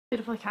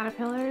Beautiful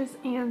caterpillars,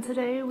 and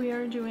today we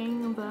are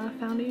doing the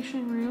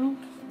foundation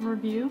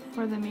review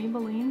for the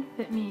Maybelline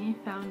Fit Me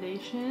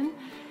foundation,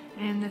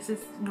 and this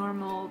is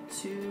normal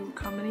to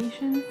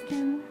combination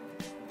skin.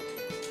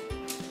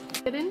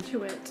 Get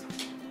into it.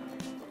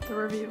 The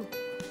review,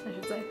 I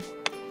should say.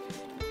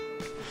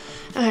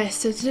 Alright,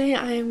 so today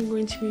I am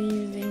going to be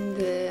using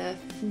the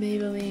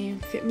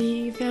Maybelline Fit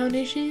Me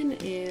foundation,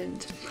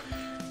 and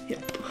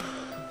yep,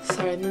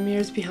 sorry, my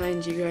mirror's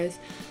behind you guys.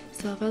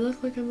 So if I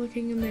look like I'm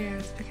looking in there,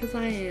 it's because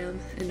I am,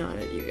 and not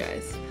at you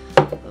guys.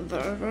 I'm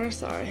very, very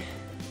sorry.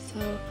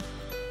 So,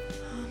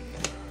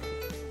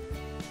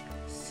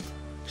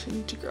 actually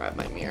need to grab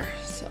my mirror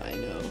so I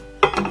know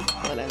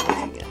what I'm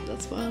looking at.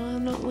 That's why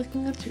I'm not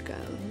looking at you guys.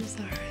 I'm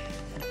sorry.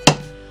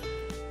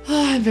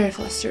 I'm very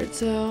flustered,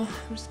 so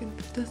I'm just gonna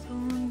put this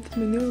on.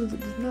 My nose, it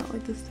does not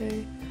like to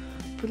stay,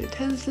 but it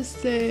tends to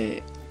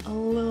stay a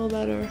little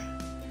better.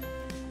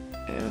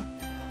 Yeah.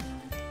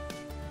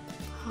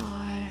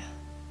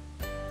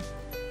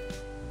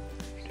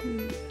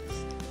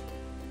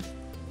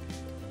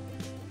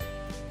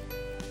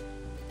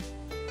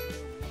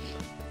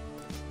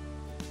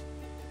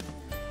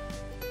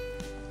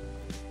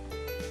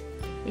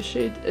 The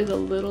shade is a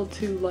little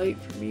too light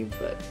for me,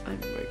 but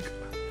I'm like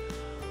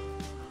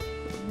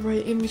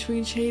right in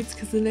between shades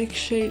because the next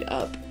shade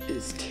up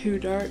is too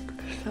dark,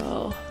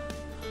 so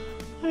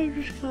I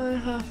just kind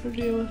of have to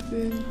deal with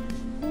being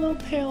a little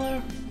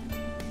paler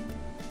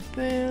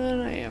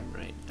than I am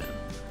right now.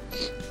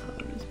 How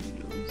does my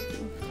nose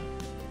look?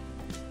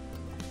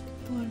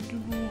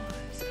 Wonderful.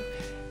 It's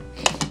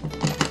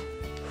okay.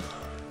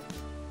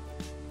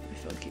 My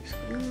phone keeps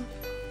going off.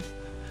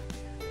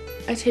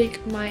 I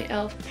take my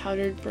e.l.f.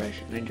 powdered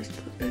brush and I just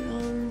put it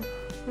on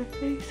my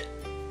face.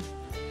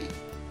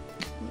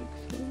 Like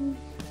so.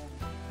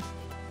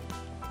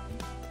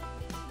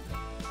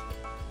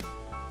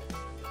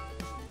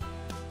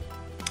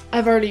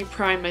 I've already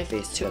primed my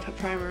face too. I put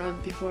primer on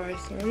before I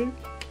started.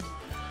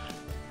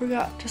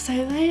 Forgot to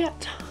say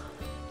that.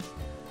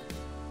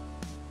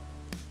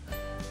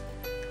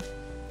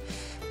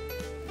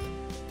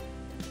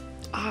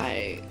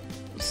 I,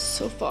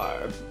 so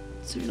far,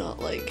 do not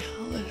like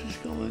how this is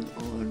going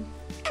on.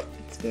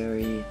 It's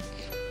very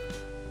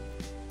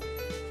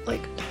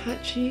like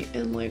patchy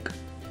and like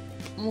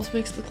almost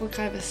makes it look like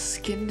I have a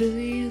skin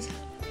disease.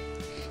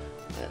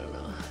 I don't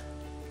know.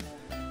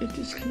 It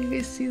just, can you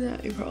guys see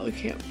that? You probably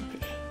can't.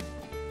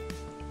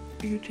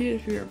 You can see it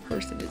if you're in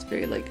person. It's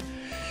very like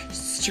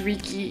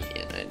streaky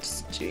and I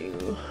just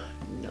do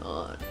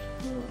not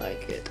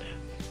like it.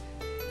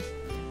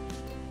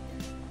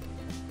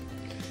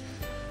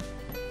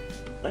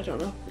 I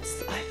don't know.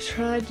 I've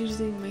tried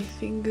using my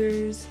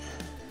fingers.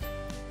 I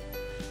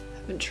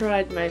haven't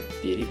tried my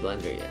beauty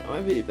blender yet.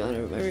 My beauty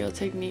blender, my Real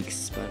Techniques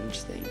sponge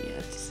thing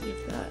yet to see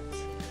if that's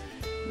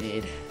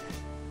made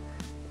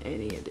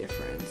any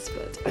difference.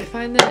 But I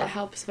find that it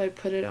helps if I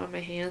put it on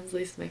my hands, at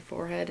least my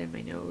forehead and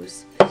my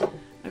nose.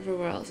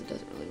 Everywhere else it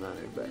doesn't really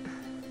matter, but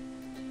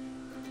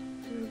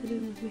I rub it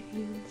in with my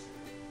hands.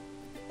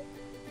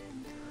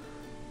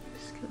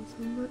 Just got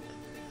some of it.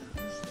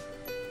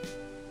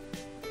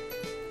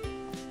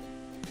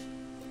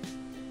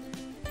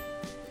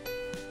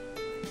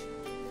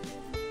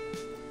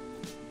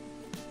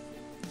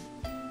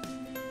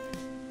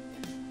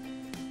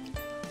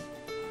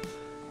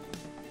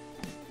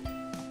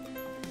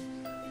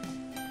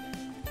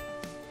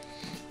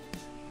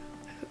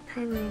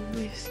 Primer on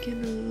my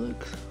skin really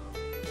looks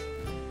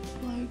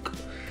like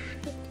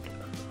shit.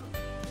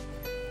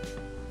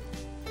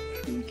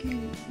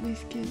 Making my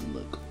skin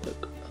look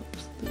like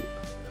absolute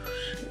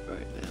shit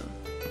right now.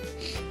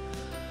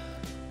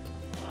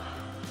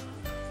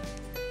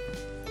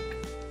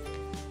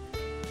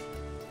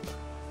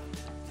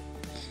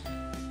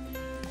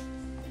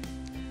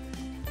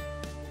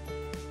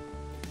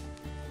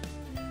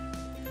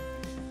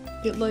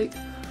 It like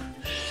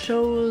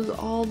shows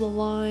all the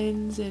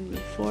lines in my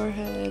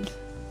forehead.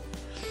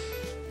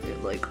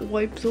 It like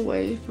wipes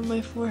away from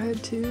my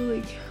forehead too.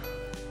 Like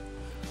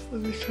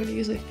I'm just trying to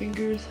use my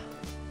fingers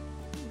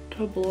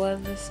to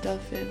blend this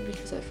stuff in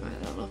because I find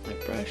I don't know if my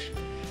brush.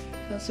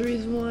 That's the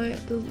reason why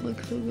it doesn't look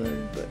so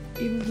good. But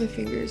even with my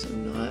fingers,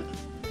 I'm not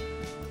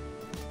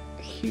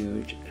a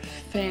huge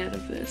fan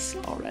of this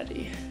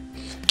already.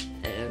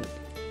 And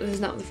this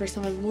is not the first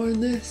time I've worn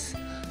this.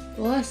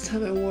 The last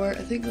time I wore it,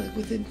 I think like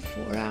within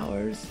 4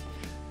 hours.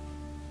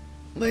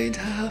 My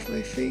entire half of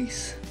my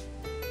face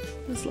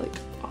was like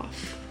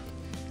off,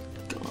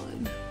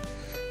 gone.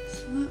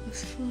 So that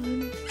was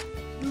fun.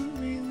 Not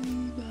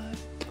really, but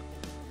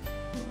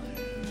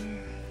whatever.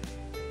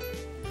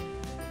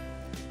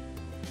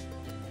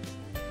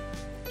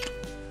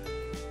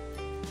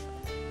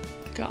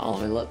 Got all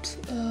my lips.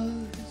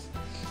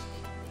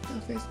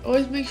 Face.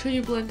 Always make sure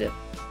you blend it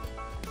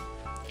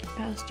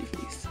past your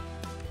face.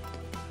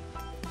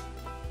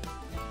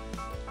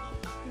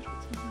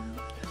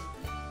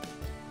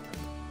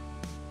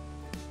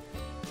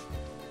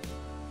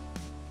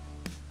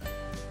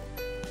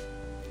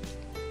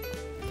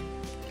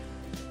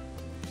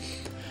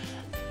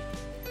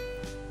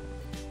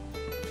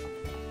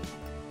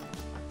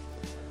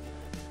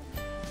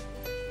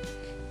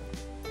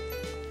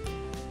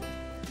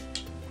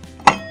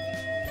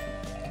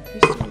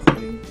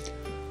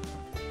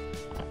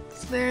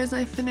 there's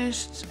my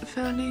finished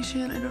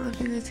foundation. I don't know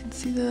if you guys can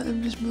see that.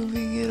 I'm just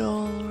moving it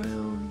all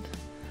around.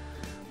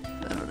 I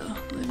don't know.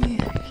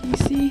 Can you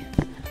see?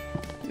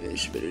 Maybe I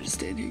should better just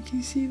stand here. Can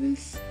you see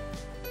this?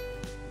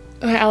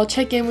 Okay, I'll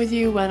check in with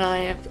you when I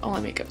have all my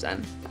makeup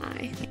done.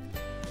 Bye.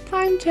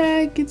 Time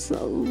check. It's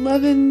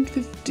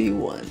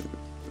 11:51.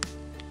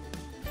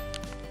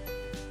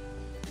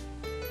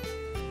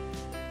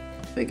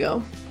 There we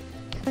go.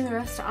 And the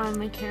rest on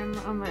my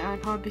camera, on my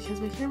iPod, because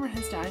my camera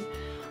has died.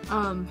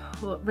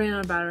 Well, it ran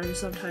out of battery,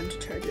 so I have time to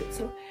charge it.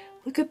 So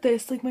look at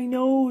this, like my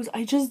nose.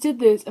 I just did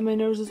this, and my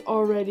nose is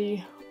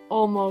already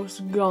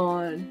almost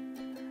gone.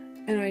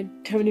 And I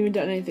haven't even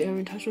done anything. I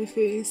haven't touched my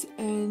face,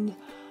 and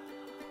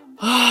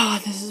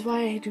this is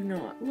why I do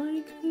not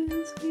like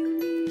this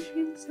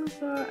foundation so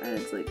far. And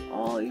it's like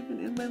all even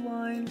in my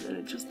lines, and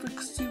it just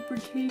looks super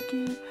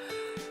cakey.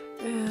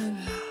 And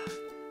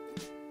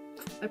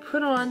I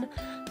put on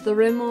the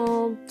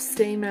Rimmel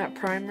Stay Matte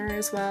Primer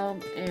as well,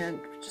 and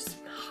just,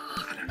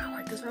 I don't know, I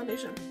like this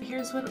foundation.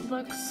 Here's what it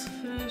looks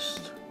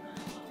finished.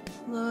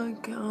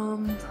 Look,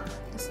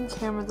 this in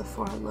camera the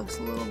forehead looks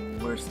a little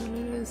worse than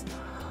it is.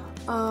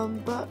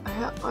 But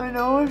I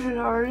know it had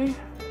already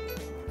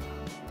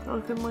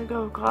looking like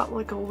I've got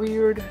like a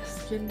weird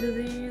skin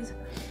disease,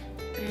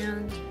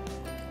 and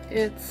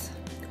it's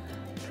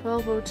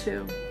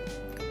 12:02.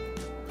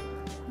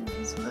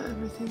 This is what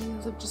everything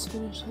is. I've just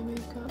finished my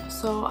makeup,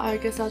 so I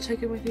guess I'll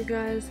check in with you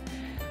guys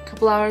in a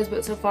couple hours.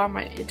 But so far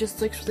it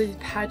just looks really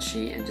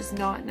patchy and just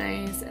not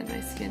nice, and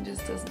my skin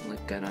just doesn't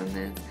look good on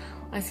this.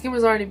 My skin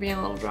was already being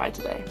a little dry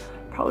today.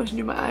 Probably should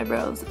do my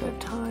eyebrows if I have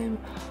time.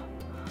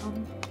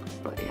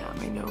 But yeah,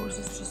 my nose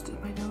is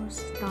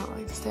not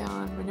like stay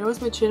on. My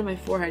nose, my chin, and my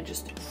forehead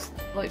just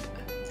like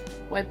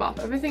wipe off.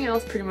 Everything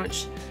else pretty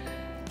much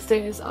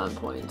stays on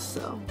point.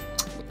 So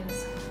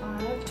it's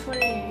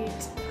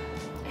 5:28.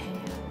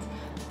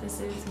 This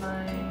is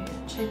my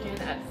check-in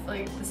at,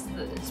 like,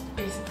 it's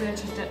basically I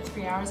checked at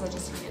 3 hours. I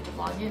just didn't get to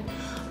vlog it.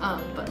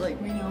 But like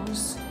my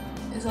nose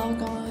is all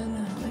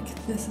gone. Like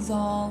this is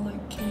all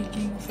like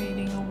caking,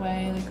 fading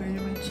away. Like right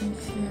in my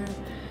cheeks here.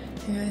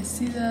 Yeah, I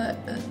see that.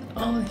 And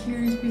all here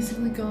is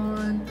basically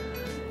gone.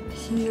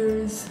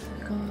 Here's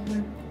gone.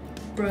 My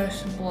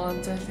brush and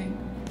blondes, I think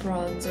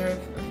bronzer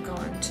have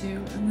gone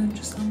too. And then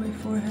just on my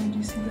forehead,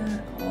 you see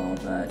that? All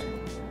that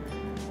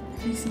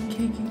creasing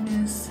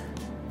cakiness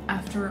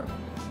after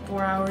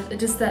 4 hours. It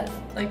just that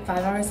like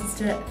 5 hours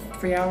instead of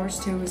 3 hours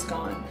too is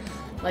gone.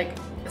 Like,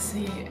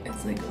 see,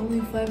 it's like only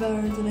 5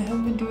 hours, and I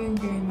haven't been doing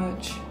very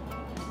much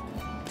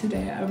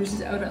today. I was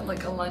just out at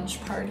like a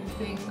lunch party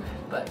thing,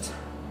 but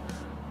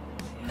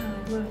yeah,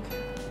 look,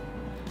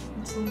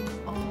 it's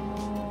like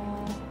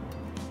all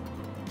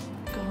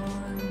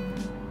gone.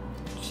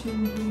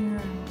 Chin here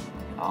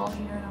and all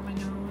here and on my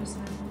nose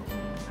and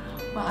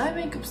everything. My eye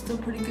makeup's still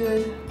pretty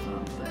good,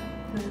 but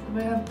I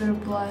might have a bit of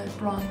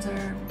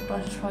bronzer.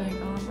 Blush is probably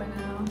gone by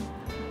now.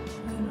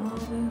 And all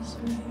this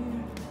right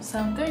here. So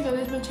there you go.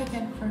 There's my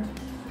check-in for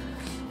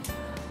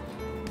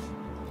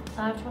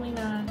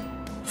 5:29.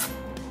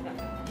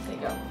 There you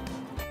go.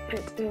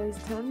 It is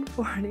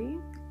 10:40,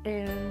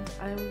 and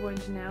I'm going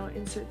to now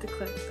insert the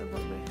clips of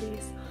what my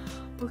face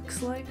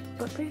looks like.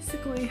 But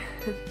basically,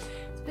 it's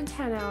been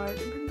 10 hours,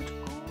 and pretty much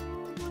all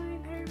my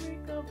entire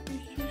makeup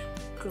is just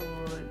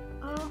gone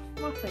off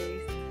my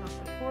face, off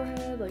my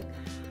forehead, like.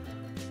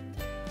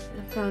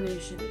 The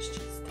foundation is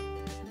just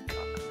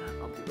gone.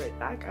 I'll be right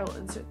back. I will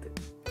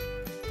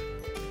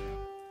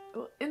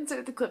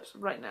insert the clips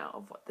right now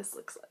of what this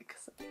looks like.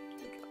 So, here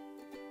we go.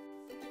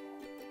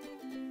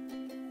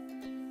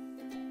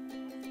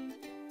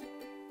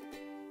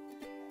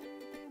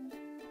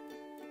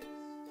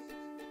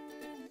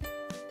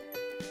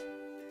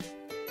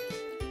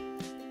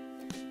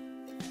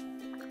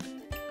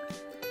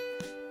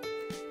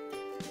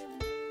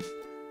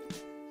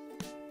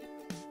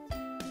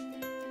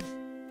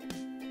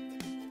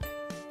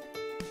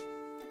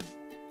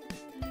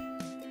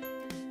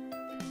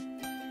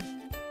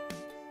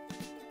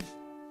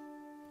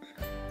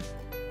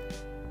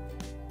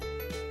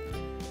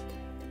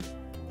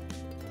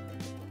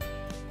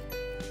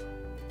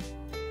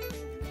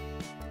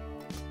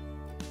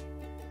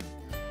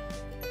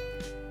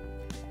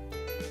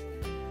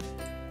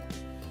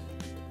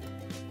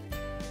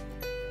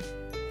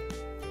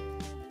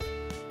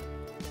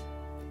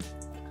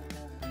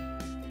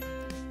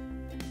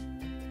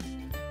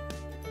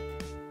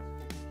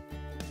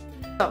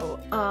 So,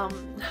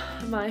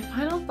 my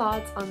final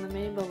thoughts on the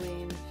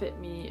Maybelline Fit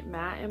Me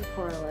Matte and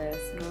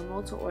Poreless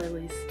Normal to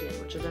Oily Skin,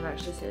 which I didn't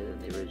actually say in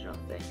the original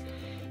thing.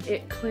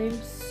 It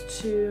claims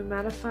to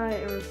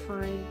mattify and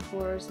refine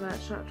pores,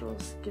 match natural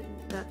skin,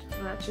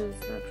 matches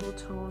natural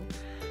tone,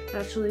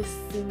 naturally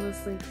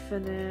seamlessly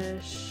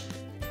finish.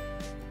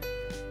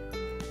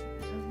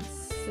 It doesn't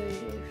say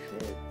if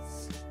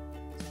it's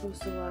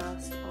supposed to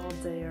last all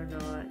day or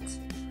not,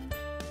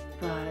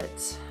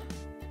 but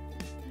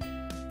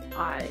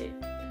I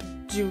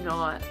do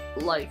not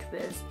like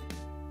this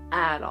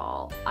at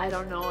all. I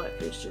don't know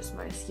if it's just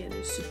my skin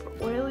is super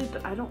oily,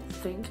 but I don't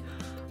think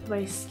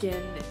my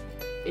skin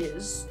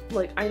is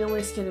like, I know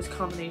my skin is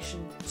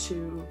combination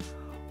to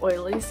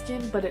oily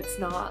skin, but it's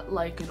not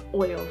like an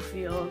oil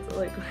field.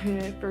 Like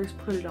when I first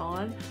put it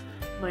on,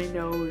 my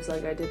nose,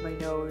 like I did my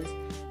nose,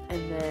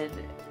 and then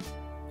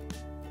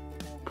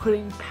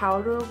putting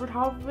powder over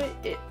top of it,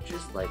 it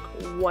just like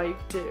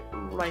wiped it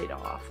right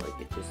off.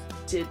 Like it just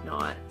did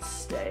not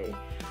stay.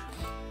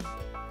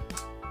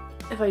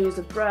 If I use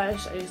a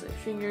brush, I use my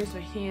fingers,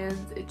 my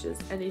hands, it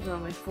just, and even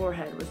on my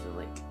forehead within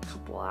like a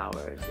couple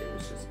hours, it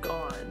was just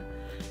gone.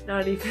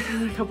 Not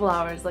even a couple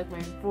hours, like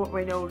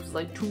my nose was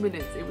like 2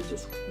 minutes, it was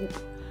just whoop.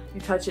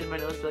 You touch it and my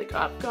nose would be like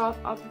up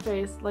your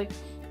face. Like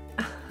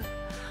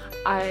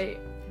I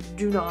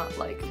do not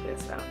like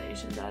this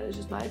foundation. That is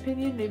just my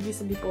opinion. Maybe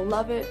some people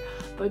love it,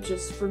 but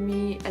just for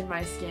me and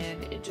my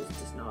skin, it just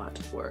does not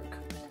work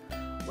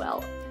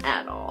well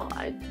at all.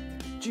 I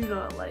do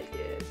not like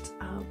it.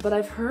 But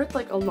I've heard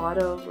like a lot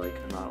of, like,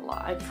 not a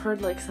lot, I've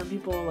heard like some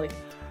people like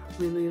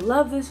really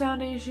love this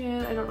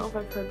foundation. I don't know if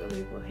I've heard other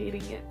people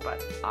hating it,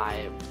 but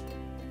I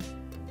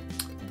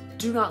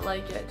do not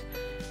like it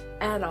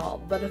at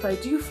all. But if I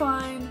do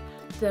find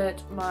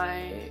that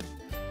my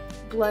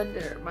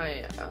blender,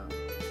 my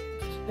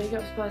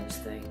makeup sponge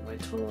thing, my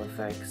Total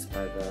Effects,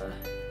 or the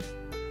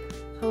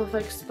Total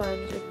Effects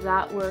sponge, if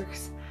that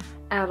works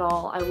at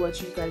all, I will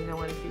let you guys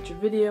know in a future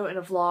video, in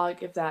a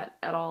vlog, if that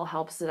at all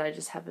helps it. I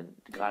just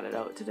haven't got it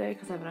out today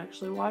because I haven't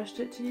actually washed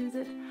it to use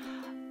it,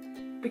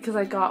 because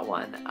I got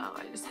one.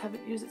 I just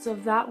haven't used it. So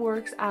if that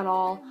works at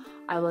all,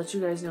 I'll let you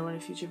guys know in a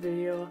future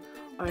video,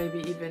 or maybe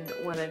even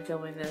when I'm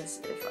filming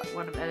this,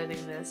 when I'm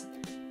editing this,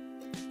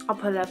 I'll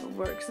put it up if it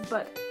works.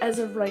 But as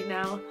of right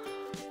now,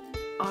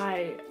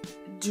 I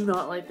do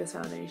not like this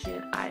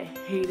foundation. I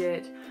hate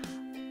it.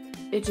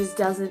 It just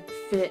doesn't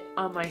fit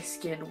on my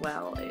skin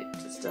well. It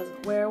just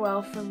doesn't wear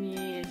well for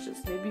me. It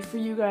just, maybe for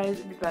you guys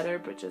it'd be better,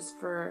 but just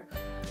for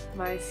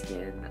my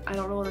skin, I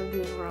don't know what I'm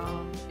doing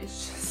wrong.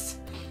 It's just,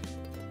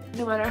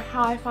 no matter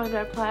how I find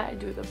I apply it, I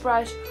do it with a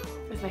brush,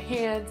 with my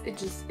hands, it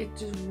just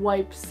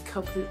wipes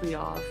completely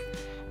off.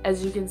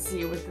 As you can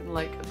see, within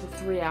like the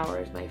 3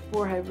 hours, my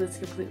forehead was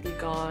completely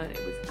gone.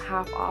 It was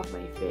half off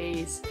my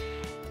face.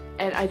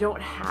 And I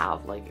don't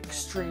have like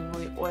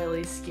extremely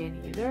oily skin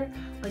either.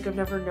 Like I've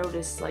never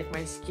noticed like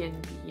my skin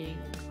being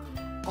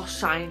all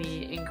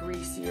shiny and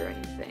greasy or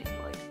anything,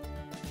 like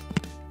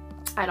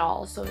at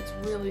all. So it's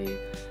really,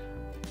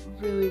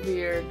 really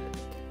weird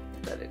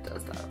that it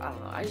does that. I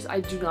don't know. I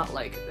do not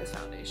like this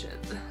foundation.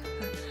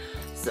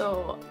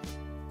 So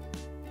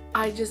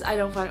I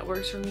don't find it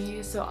works for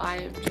me. So I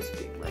am just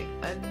being like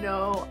a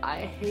no. I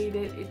hate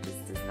it. It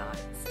just does not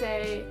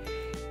stay.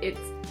 It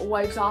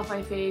wipes off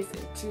my face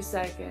in 2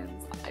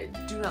 seconds. I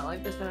do not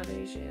like this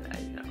foundation. I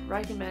do not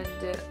recommend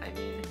it. I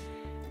mean,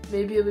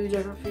 maybe it'll be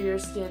different for your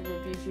skin.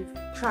 Maybe if you've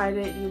tried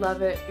it, you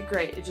love it,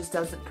 great. It just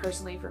doesn't,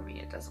 personally for me,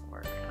 it doesn't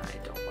work. And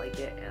I don't like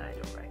it, and I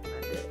don't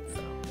recommend it.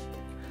 So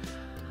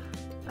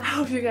I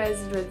hope you guys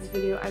enjoyed this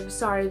video. I'm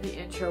sorry the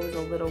intro was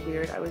a little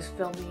weird. I was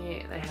filming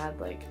it and I had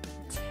like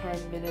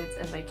 10 minutes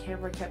and my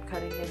camera kept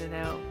cutting in and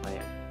out.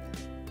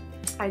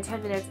 I had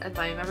 10 minutes and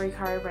my memory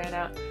card ran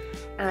out,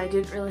 and I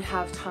didn't really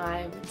have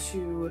time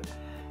to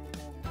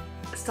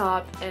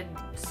stop and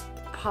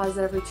pause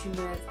every 2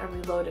 minutes and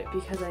reload it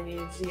because I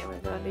needed to get my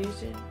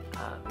foundation,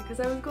 because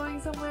I was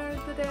going somewhere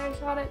the day I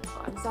shot it.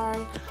 So I'm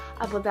sorry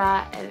about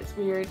that, and it's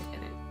weird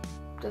and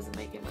it doesn't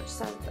make it much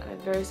sense, and I'm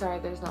very sorry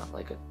there's not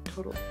like a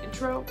total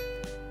intro.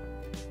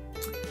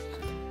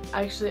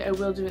 Actually, I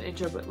will do an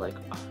intro, but like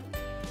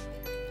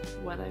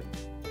when I'm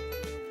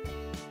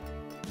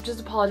just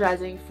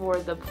apologizing for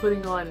the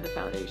putting on the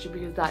foundation,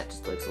 because that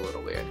just looks a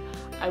little weird.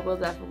 I will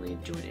definitely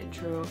do an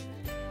intro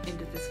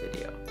into this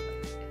video.